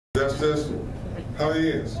just how he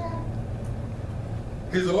is.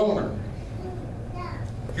 He's a loner.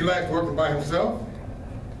 He likes working by himself.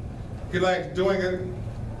 He likes doing it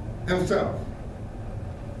himself.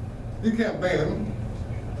 You can't blame him.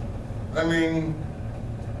 I mean,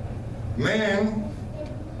 man,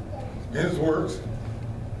 in his works,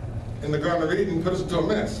 in the Garden of Eden, put us into a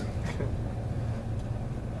mess.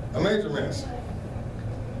 A major mess.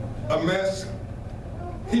 A mess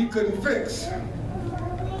he couldn't fix.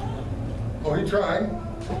 Oh, he tried.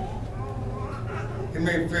 He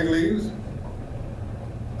made fig leaves.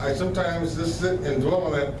 I sometimes just sit and dwell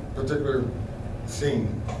on that particular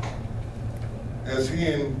scene as he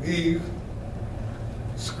and Eve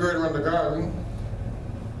skirt around the garden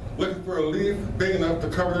looking for a leaf big enough to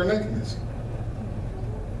cover their nakedness.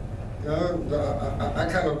 You know,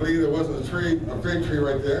 I kind of believe there wasn't a fig tree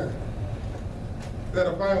right there. They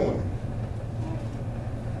had to find one.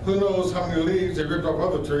 Who knows how many leaves they ripped off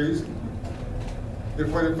other trees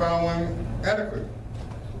before they found one adequate.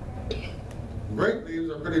 Grape leaves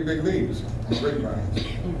are pretty big leaves on grapevines.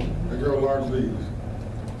 They grow large leaves.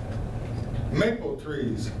 Maple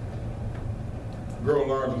trees grow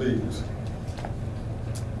large leaves.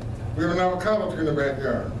 We have an avocado tree in the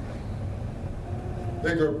backyard.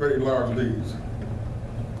 They grow pretty large leaves.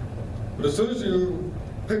 But as soon as you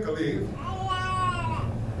pick a leaf,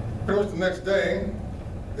 pretty much the next day,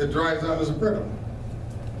 it dries out and is brittle.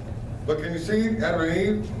 But can you see Adam and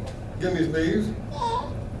Eve getting these leaves?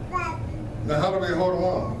 Now how do we hold them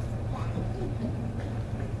on?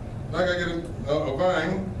 Now I gotta get a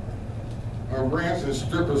vine or a branch and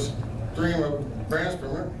strip a stream of branch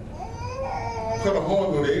from it, put a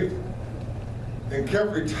hole in the leaf, and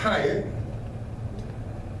carefully tie it.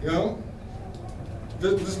 You know?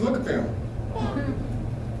 Just look at them.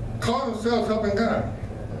 Call themselves helping God.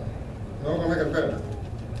 No, we're gonna make it better.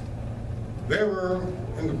 They were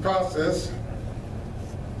in the process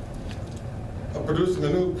of producing a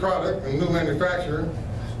new product, a new manufacturer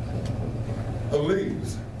of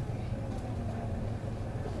leaves.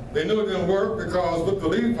 They knew it didn't work because with the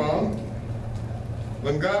leaf on,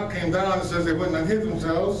 when God came down and says they wouldn't have hid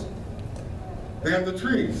themselves, they had the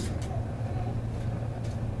trees.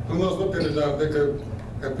 Who knows what they'd have done? They could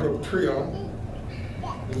have put a tree on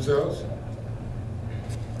themselves.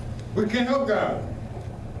 We can't help God.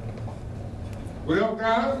 We help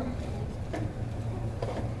God,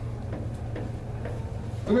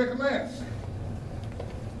 we make a mess.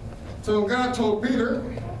 So when God told Peter,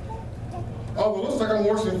 although it looks like I'm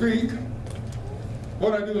washing feet,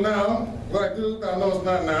 what I do now, what I do, thou knowest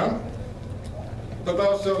not now, but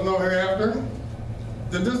thou shalt know hereafter,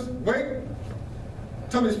 then just wait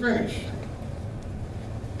till he's finished.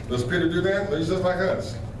 Does Peter do that? No, he's just like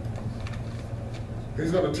us.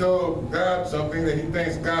 He's going to tell God something that he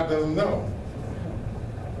thinks God doesn't know.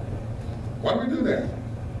 Why do we do that?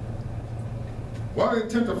 Why do we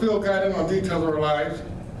attempt to fill God in on details of our lives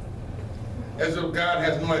as if God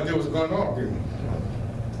has no idea what's going on here?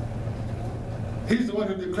 He's the one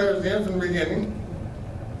who declares the end from the beginning.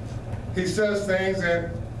 He says things that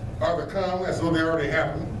are to come as though they already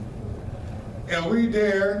happened. And we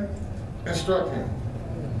dare instruct him.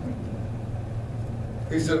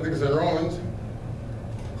 He said, I think it's in Romans,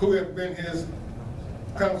 who have been his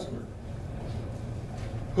counselor,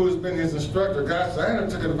 who has been his instructor. God said, I never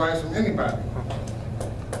took advice from anybody.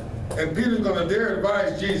 And Peter's going to dare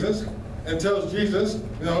advise Jesus and tells Jesus,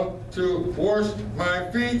 you know, to wash my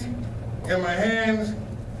feet and my hands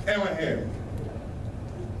and my head.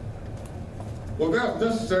 Well, if that was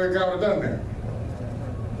necessary, God would have done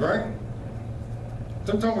that. Right?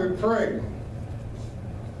 Sometimes we pray.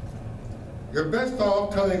 You're best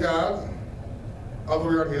off telling God, although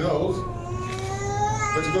he already knows,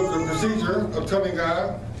 but you go through the procedure of telling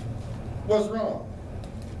God what's wrong.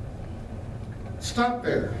 Stop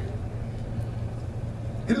there.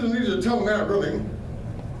 He doesn't need you to tell him that, really.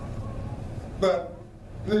 But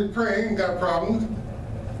when you pray and got problems,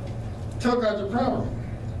 tell God your problem.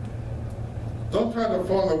 Don't try to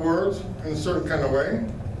form the words in a certain kind of way.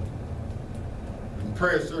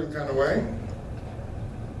 Pray a certain kind of way.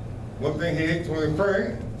 One thing he hates when we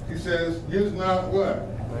pray, he says, use not what?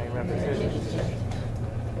 Vain repetitions.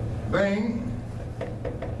 Vain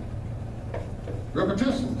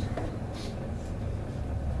repetitions.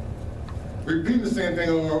 Repeat the same thing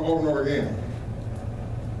over and over again.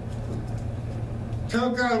 Tell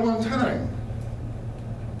God one time.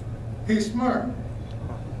 He's smart.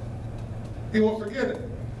 He won't forget it.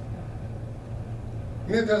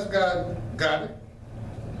 You know, that's God got it.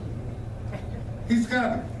 He's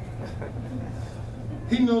got it.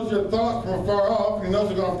 He knows your thoughts from afar off. He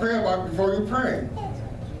knows you're going to pray about it before you pray.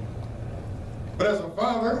 But as a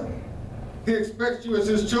father, He expects you as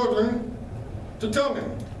his children to tell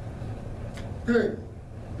him. Period.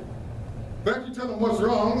 But after you tell him what's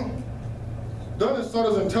wrong, don't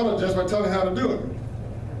insult his intelligence by telling him how to do it.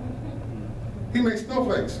 He makes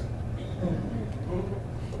snowflakes.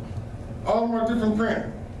 All of them are different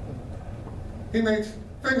print. He makes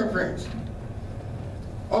fingerprints.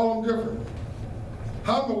 All of them different.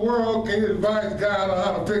 How in the world can you advise God on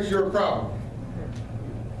how to fix your problem?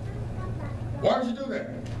 Why would you do that?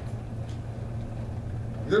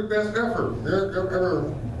 Your best effort. You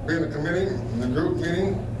ever been in a committee, in a group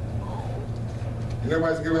meeting, and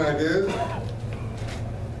everybody's giving ideas,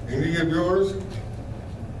 and you give yours,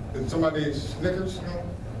 and somebody snickers, you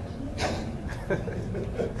know?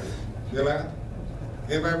 You laugh?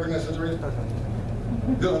 Anybody ever in that situation?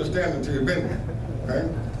 You don't understand until you've been there, okay?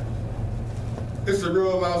 It's a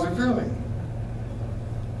real lousy feeling.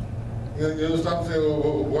 You stop and say,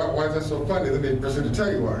 well, why is that so funny? Then they proceed to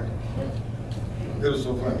tell you why. It was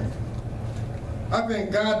so funny. I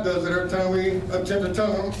think God does it every time we attempt to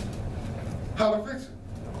tell him how to fix it.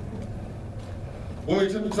 When we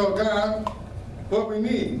attempt to tell God what we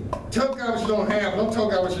need, tell God what you don't have, don't tell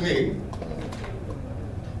God what you need.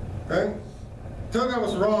 Okay? Tell God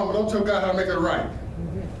what's wrong, but don't tell God how to make it right.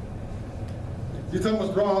 You tell him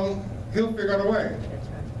what's wrong, he'll figure out a way.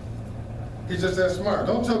 He's just that smart.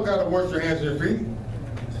 Don't tell God to wash your hands and your feet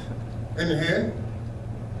and your head.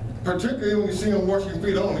 Particularly when you see him wash your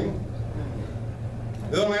feet only.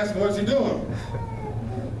 Don't ask him what's he doing.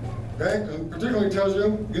 Okay? And particularly tells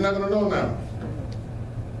you, you're not going to know now.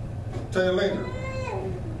 Tell you later.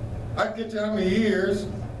 I can tell you how many years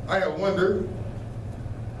I have wondered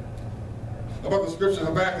about the scripture of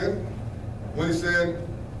Habakkuk when he said,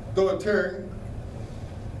 though it tarry,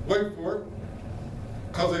 wait for it,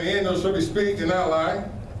 because in the end there shall be speak and not lie,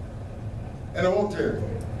 and it won't tarry.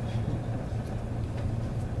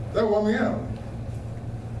 That wore me out.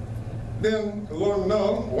 Then the Lord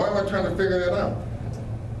know, why am I trying to figure that out?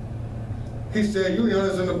 He said, you know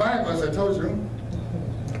this in the Bible, as I told you.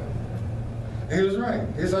 And he was right.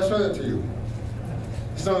 He said, I'll show that to you.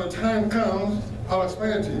 So when the time comes, I'll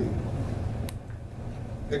explain it to you.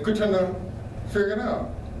 And quit trying to figure it out.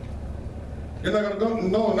 You're not going to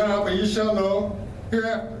know now, but you shall know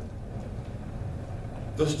hereafter.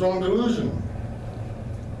 The strong delusion.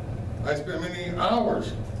 I spent many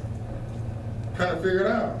hours trying to figure it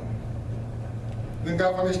out. Then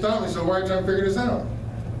God finally stopped me, so why are you trying to figure this out?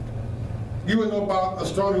 You would know about a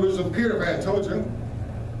strong delusion of Peter if I had told you.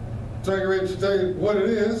 So I get ready to tell you what it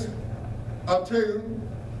is. I'll tell you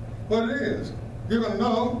what it is. You're going to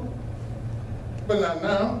know, but not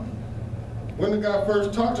now. When did God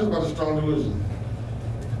first talk to us about a strong delusion?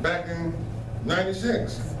 Back in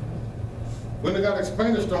 96. When did God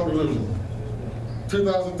explain the strong delusion?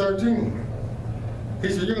 2013. He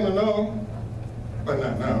said, you're going to know, but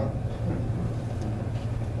not now.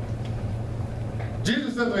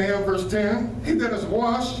 Jesus said to him, verse 10, he that is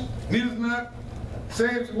washed needeth not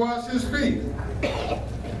save to wash his feet,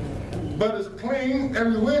 but is clean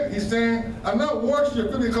every whit. He's saying, I'm not washing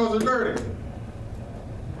your feet because they're dirty.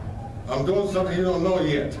 I'm doing something you don't know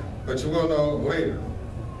yet, but you will know later.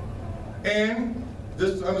 And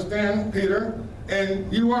just to understand, Peter,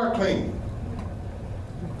 and you are clean.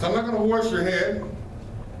 So I'm not going to wash your head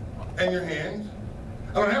and your hands.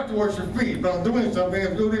 I don't have to wash your feet, but I'm doing something.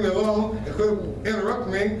 If you'll leave me alone and quit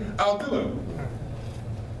interrupting me, I'll do it.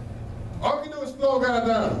 All we can do is slow God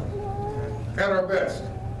down at our best.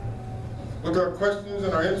 With our questions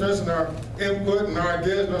and our interests and our input and our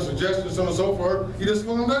ideas and our suggestions and so on and so forth, you just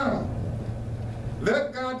slow them down.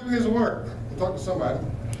 Let God do his work. I'm talking to somebody.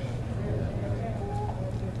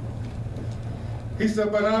 He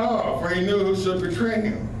said, but not all, for he knew who should betray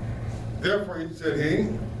him. Therefore, he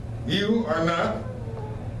said, you are not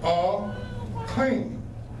all clean.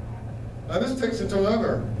 Now this takes it to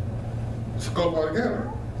another scope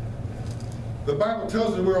altogether. The Bible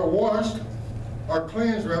tells us we are washed, or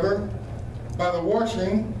cleansed rather, by the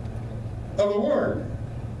washing of the Word.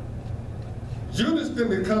 Judas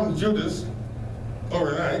didn't become Judas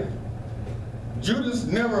overnight. Judas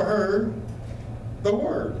never heard the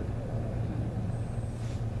Word.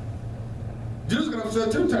 Judas got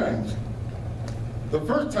upset 2 times. The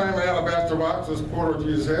first time an alabaster box was poured over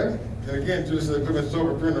Jesus' head, and again Judas said it could have been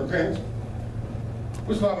sold for 300 pence,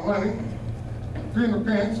 which is a lot of money. 300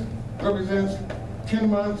 pence represents 10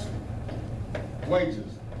 months' wages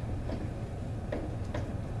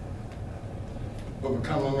of a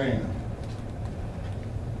common man.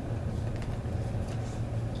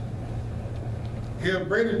 He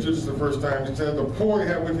upbraided Judas the first time. He said, the poor you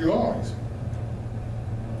have with you always,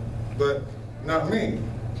 but not me.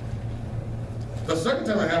 The second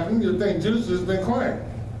time it happened, you'd think Judas has been quiet,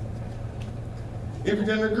 if he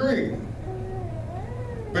didn't agree.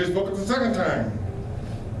 But he spoke it the second time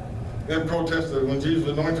and protested when Jesus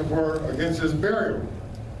was anointed for against his burial.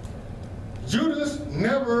 Judas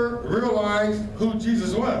never realized who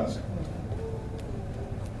Jesus was.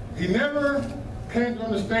 He never came to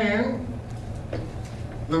understand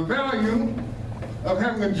the value of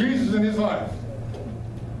having a Jesus in his life.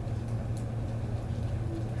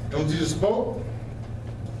 And when Jesus spoke,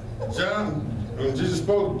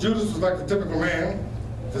 Judas was like the typical man,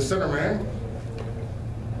 the sinner man,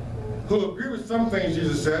 who agreed with some things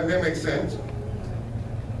Jesus said, and they make sense.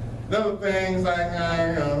 And other things like,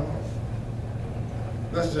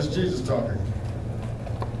 that's just Jesus talking.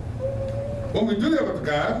 When we do that with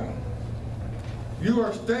God, you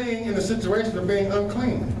are staying in the situation of being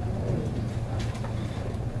unclean.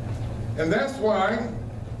 And that's why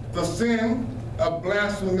the sin of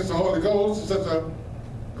blasphemy against the Holy Ghost is such a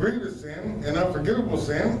grievous sin, an unforgivable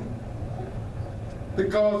sin,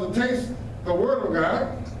 because it takes the Word of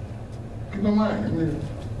God. Keep in mind, let me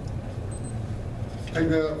take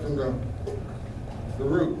that up from the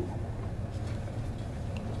root.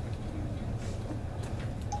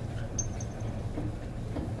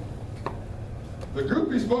 The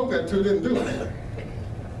group he spoke that to didn't do it.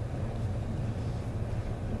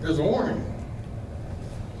 There's a warning.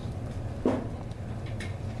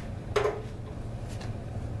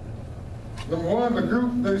 Number one, the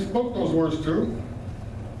group that he spoke those words to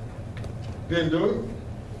didn't do it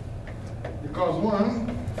because,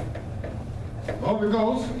 one, the Holy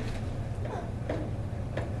Ghost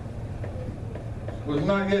was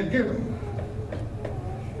not yet given.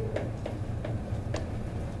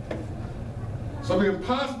 So it would be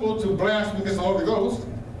impossible to blaspheme against the Holy Ghost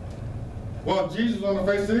while Jesus was on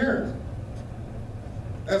the face of the earth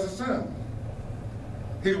as a son.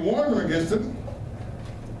 He warned them against it,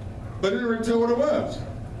 but didn't really tell what it was.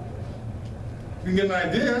 You can get an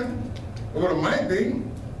idea of what it might be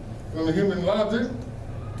from the human logic.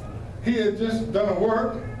 He had just done a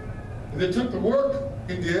work, and they took the work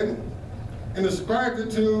he did and ascribed it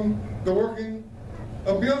to the working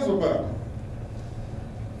of Beelzebub.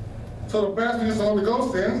 So the blasphemy against the Holy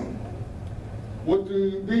Ghost then would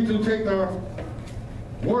be to take the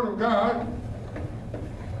Word of God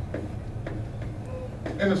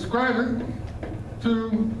and ascribe it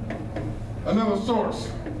to another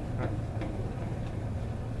source.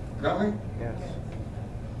 Got me? Yes.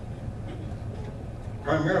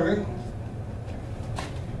 Primarily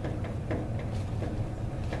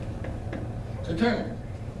satanic.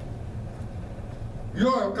 You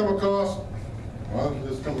ought to come across, well,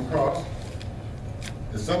 just come across,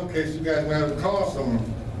 in some cases you guys might have caused some,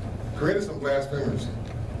 created some blasphemers.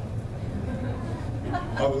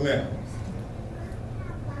 Other than that.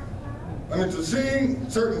 I mean, to see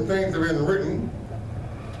certain things that have been written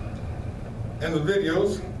in the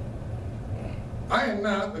videos, I am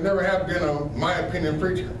not, and never have been a my opinion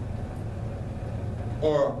preacher,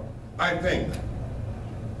 or I think,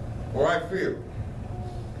 or I feel,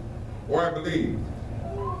 or I believe.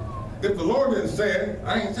 If the Lord didn't say it,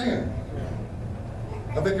 I ain't saying it.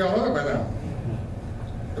 I think y'all know it by now.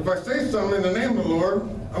 If I say something in the name of the Lord,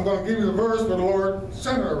 I'm going to give you the verse where the Lord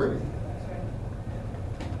said it already.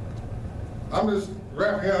 I'm just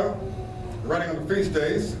wrapping up, writing on the feast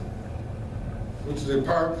days, which is a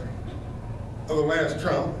part of the last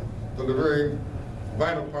trump, but a very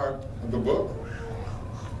vital part of the book.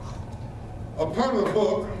 A part of the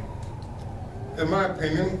book, in my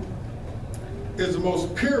opinion, is the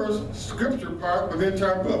most purest scripture part of the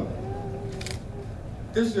entire book.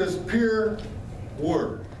 It's just pure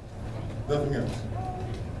word, nothing else.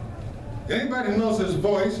 Anybody who knows his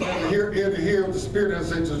voice and has ear to hear what the Spirit has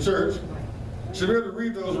said to the church should be able to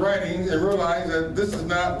read those writings and realize that this is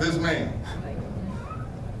not this man.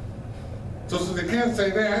 So since they can't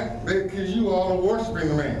say that, they accuse you all of worshiping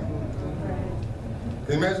the man.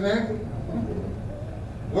 Can you imagine that?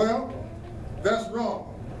 Well, that's wrong.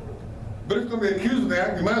 But if you're going to be accused of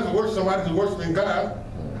that, you might as well worship somebody who's worshiping God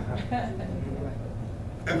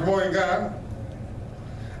and promoting God,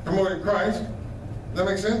 promoting Christ. Does that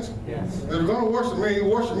make sense? Yes. If you're going to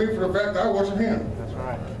worship me for the fact that I worship him. That's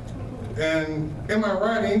right. And in my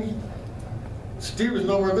writing, Steve is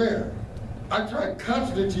nowhere there. I try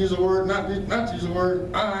constantly to use the word, not to use the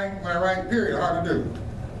word I, my right, period. Hard to do.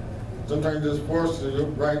 Sometimes you're just forced to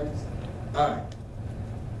write I.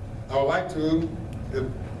 I would like to, if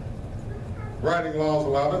writing laws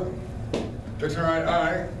allow it, if you write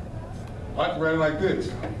I like to write it like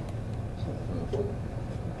this.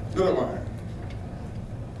 Little I.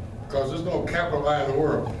 Because there's no capital I in the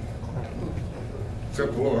world,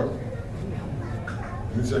 except the Lord.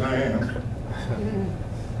 He said, I am.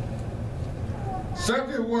 So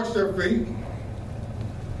after he had washed their feet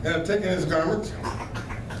and had taken his garments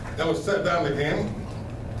and was sat down again,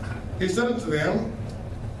 he said unto them,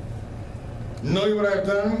 know you what I have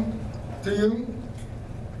done to you?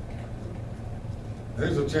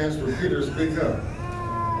 There's a chance for Peter to speak up.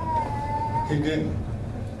 He didn't,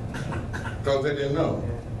 because they didn't know.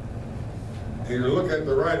 And you look at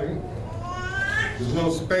the writing, there's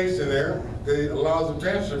no space in there that allows them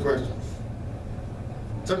to answer questions.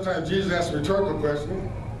 Sometimes Jesus asks a rhetorical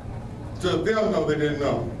question, so they'll know they didn't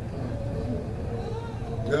know.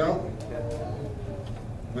 You know?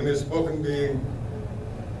 When they've spoken the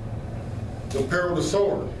parable of the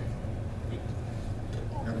sower.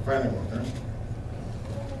 Got to find that one, huh?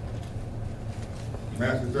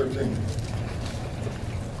 Matthew 13.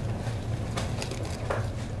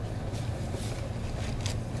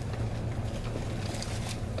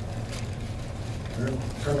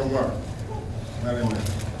 Turn to Mark. Not in there.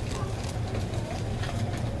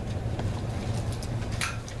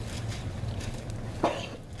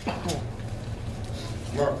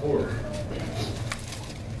 Mark 4.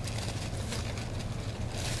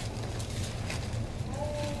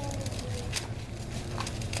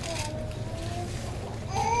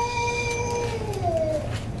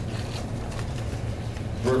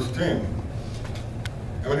 Verse 10.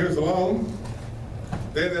 And when he was alone,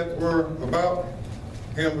 they that were about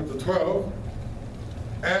him with the 12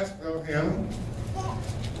 asked of him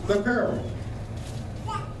the parable.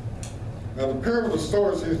 Now the parable of the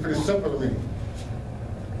sower seems pretty simple to me,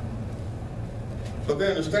 but they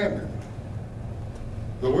understand it.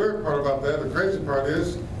 The weird part about that, the crazy part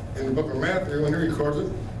is, in the book of Matthew, when he records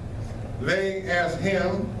it, they asked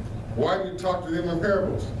him, why do you talk to them in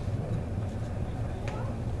parables?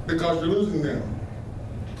 Because you're losing them.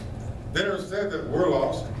 They never said that we're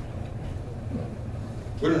lost.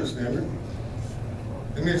 We don't understand it.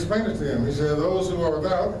 And he explained it to them. He said, those who are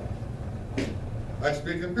without, I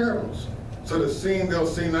speak in parables. So that seeing they'll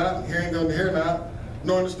see not, hearing they'll hear not,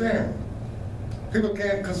 nor understand. People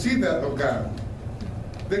can't conceive that of God.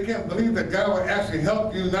 They can't believe that God will actually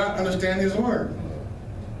help you not understand his word.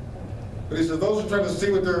 But he said, those who try to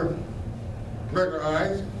see with their regular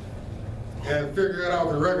eyes and figure it out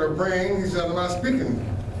with their regular brain, he said, I'm not speaking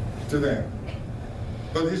to them.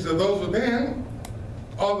 But he said, those within,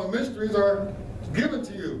 all the mysteries are given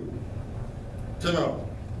to you to know,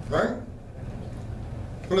 right?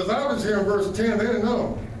 But as obvious here in verse 10, they didn't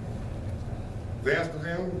know. They asked of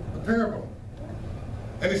him the parable.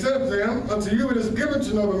 And he said to them, unto you it is given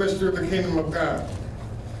to know the mystery of the kingdom of God.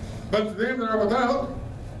 But to them that are without,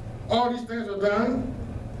 all these things are done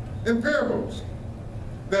in parables,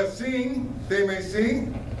 that seeing they may see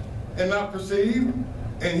and not perceive,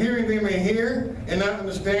 and hearing they may hear and not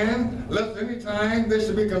understand, lest any time they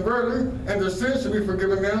should be converted and their sins should be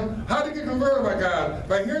forgiven them. How do you get converted by God?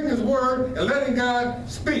 By hearing his word and letting God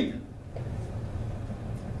speak.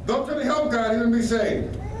 Don't try to help God even be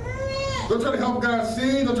saved. Don't try to help God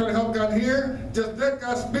see. Don't try to help God hear. Just let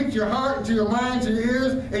God speak to your heart, to your mind, to your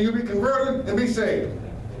ears, and you'll be converted and be saved.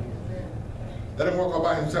 Let him walk all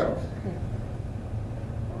by himself.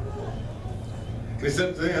 And he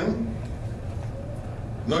said to them,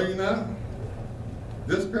 know you not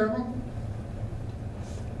this parable?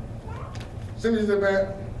 Simply said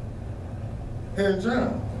back here in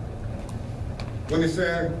John, when he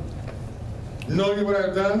said, know you what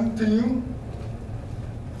I've done to you?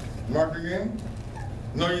 Mark again.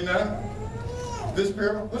 Know you not this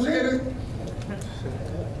parable? Let's hit it.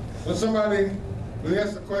 When you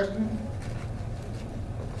ask the question,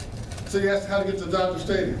 so you ask how to get to Dodger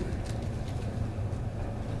Stadium.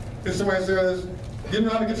 If somebody says, you know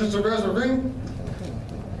how to get to Sylvester Ring?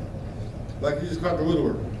 Like you just caught the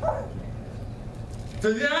woodwork.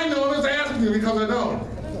 Says, yeah, I know, I'm just asking you because I don't.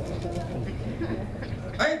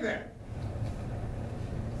 Ain't that?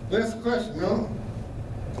 That's the question, no?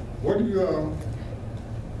 Where do you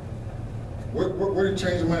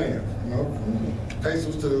change the money at? You know, from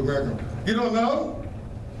pesos to American. You don't know?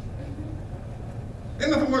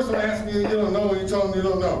 Ain't nothing worse than asking you don't know when you tell them you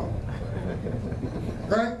don't know.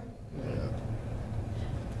 Right?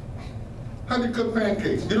 How do you cook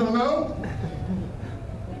pancakes? You don't know?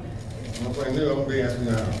 If I knew, I wouldn't be asking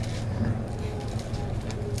you how.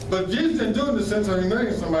 But Jesus didn't do it in the sense of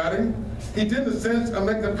humiliating somebody. He did in the sense of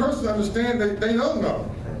making the person understand that they don't know.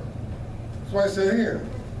 That's why I said here.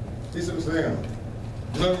 He said to them,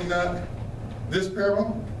 know you not this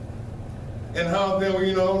parable? And how then will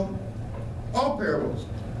you know all parables?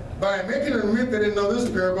 By making them admit they didn't know this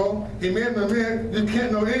parable, he made them admit you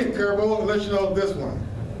can't know any parable unless you know this one.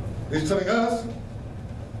 He's telling us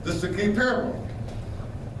this is the key parable.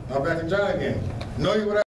 I'm back in John again. Know you what